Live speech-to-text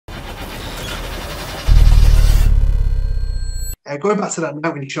going back to that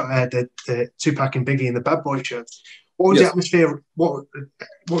night when you shot the Tupac and Biggie in the Bad Boy shirts, what was the atmosphere? What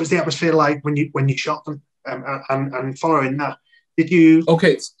was the atmosphere like when you shot them? And following that, did you?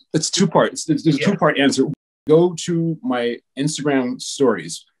 Okay, it's two parts. There's a two-part answer. Go to my Instagram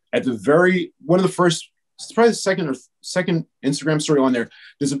stories at the one of the first, probably the second Instagram story on there.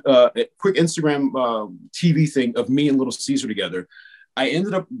 There's a quick Instagram TV thing of me and Little Caesar together. I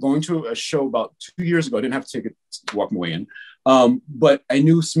ended up going to a show about 2 years ago. I didn't have to take it to walk my way in. But I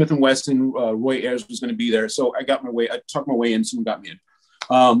knew Smith & Wesson, Roy Ayers was going to be there. So I talked my way in, someone got me in.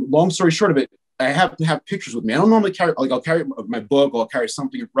 Long story short of it, I have to have pictures with me. I don't normally carry, I'll carry my book, or I'll carry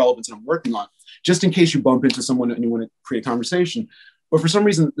something of relevance that I'm working on, just in case you bump into someone and you want to create a conversation. But for some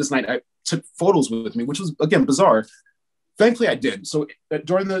reason this night I took photos with me, which was, again, bizarre. Thankfully I did. So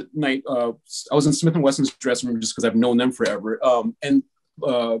during the night, I was in Smith & Wesson's dressing room just because I've known them forever. And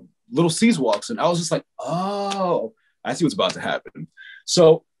Little Caesar walks in. I was just like, oh, I see what's about to happen.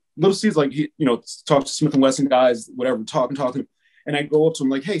 So Little Caesar, like, talks to Smith & Wesson guys, whatever, talking. And I go up to him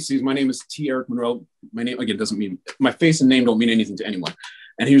like, hey, Caesar, my name is T. Eric Monroe. My name, again, doesn't mean, my face and name don't mean anything to anyone.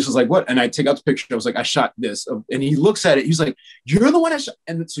 And he was just like, what? And I take out the picture. I was like, I shot this. And he looks at it. He's like, you're the one I shot.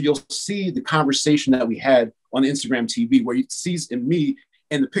 And so you'll see the conversation that we had on Instagram TV where he sees in me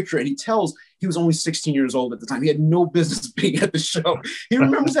in the picture, and he tells he was only 16 years old at the time. He had no business being at the show. He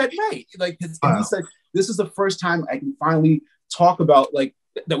remembers that night. Like, and he said, this is the first time I can finally talk about, like,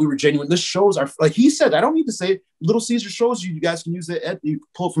 that we were genuine. This shows our, like he said, I don't need to say it. Little Caesar shows you guys can use it. You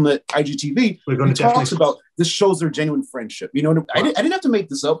pull from the IGTV. He talks about this shows their genuine friendship. You know, I didn't have to make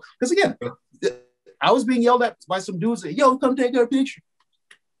this up, because again, I was being yelled at by some dudes. Yo, come take our picture.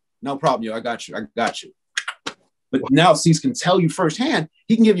 No problem, yo. I got you. But now Caesar can tell you firsthand.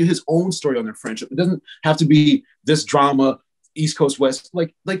 He can give you his own story on their friendship. It doesn't have to be this drama, East Coast, West,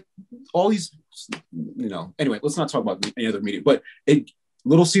 like all these. Anyway, let's not talk about any other media. But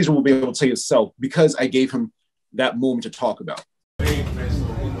Little Caesar will be able to tell you himself, because I gave him that moment to talk about. I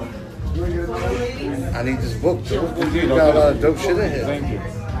need this book, too. You got a lot of dope shit in here. Thank you.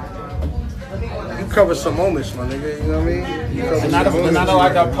 You cover some moments, my nigga. You know what I mean? And I know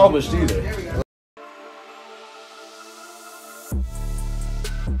I got published either.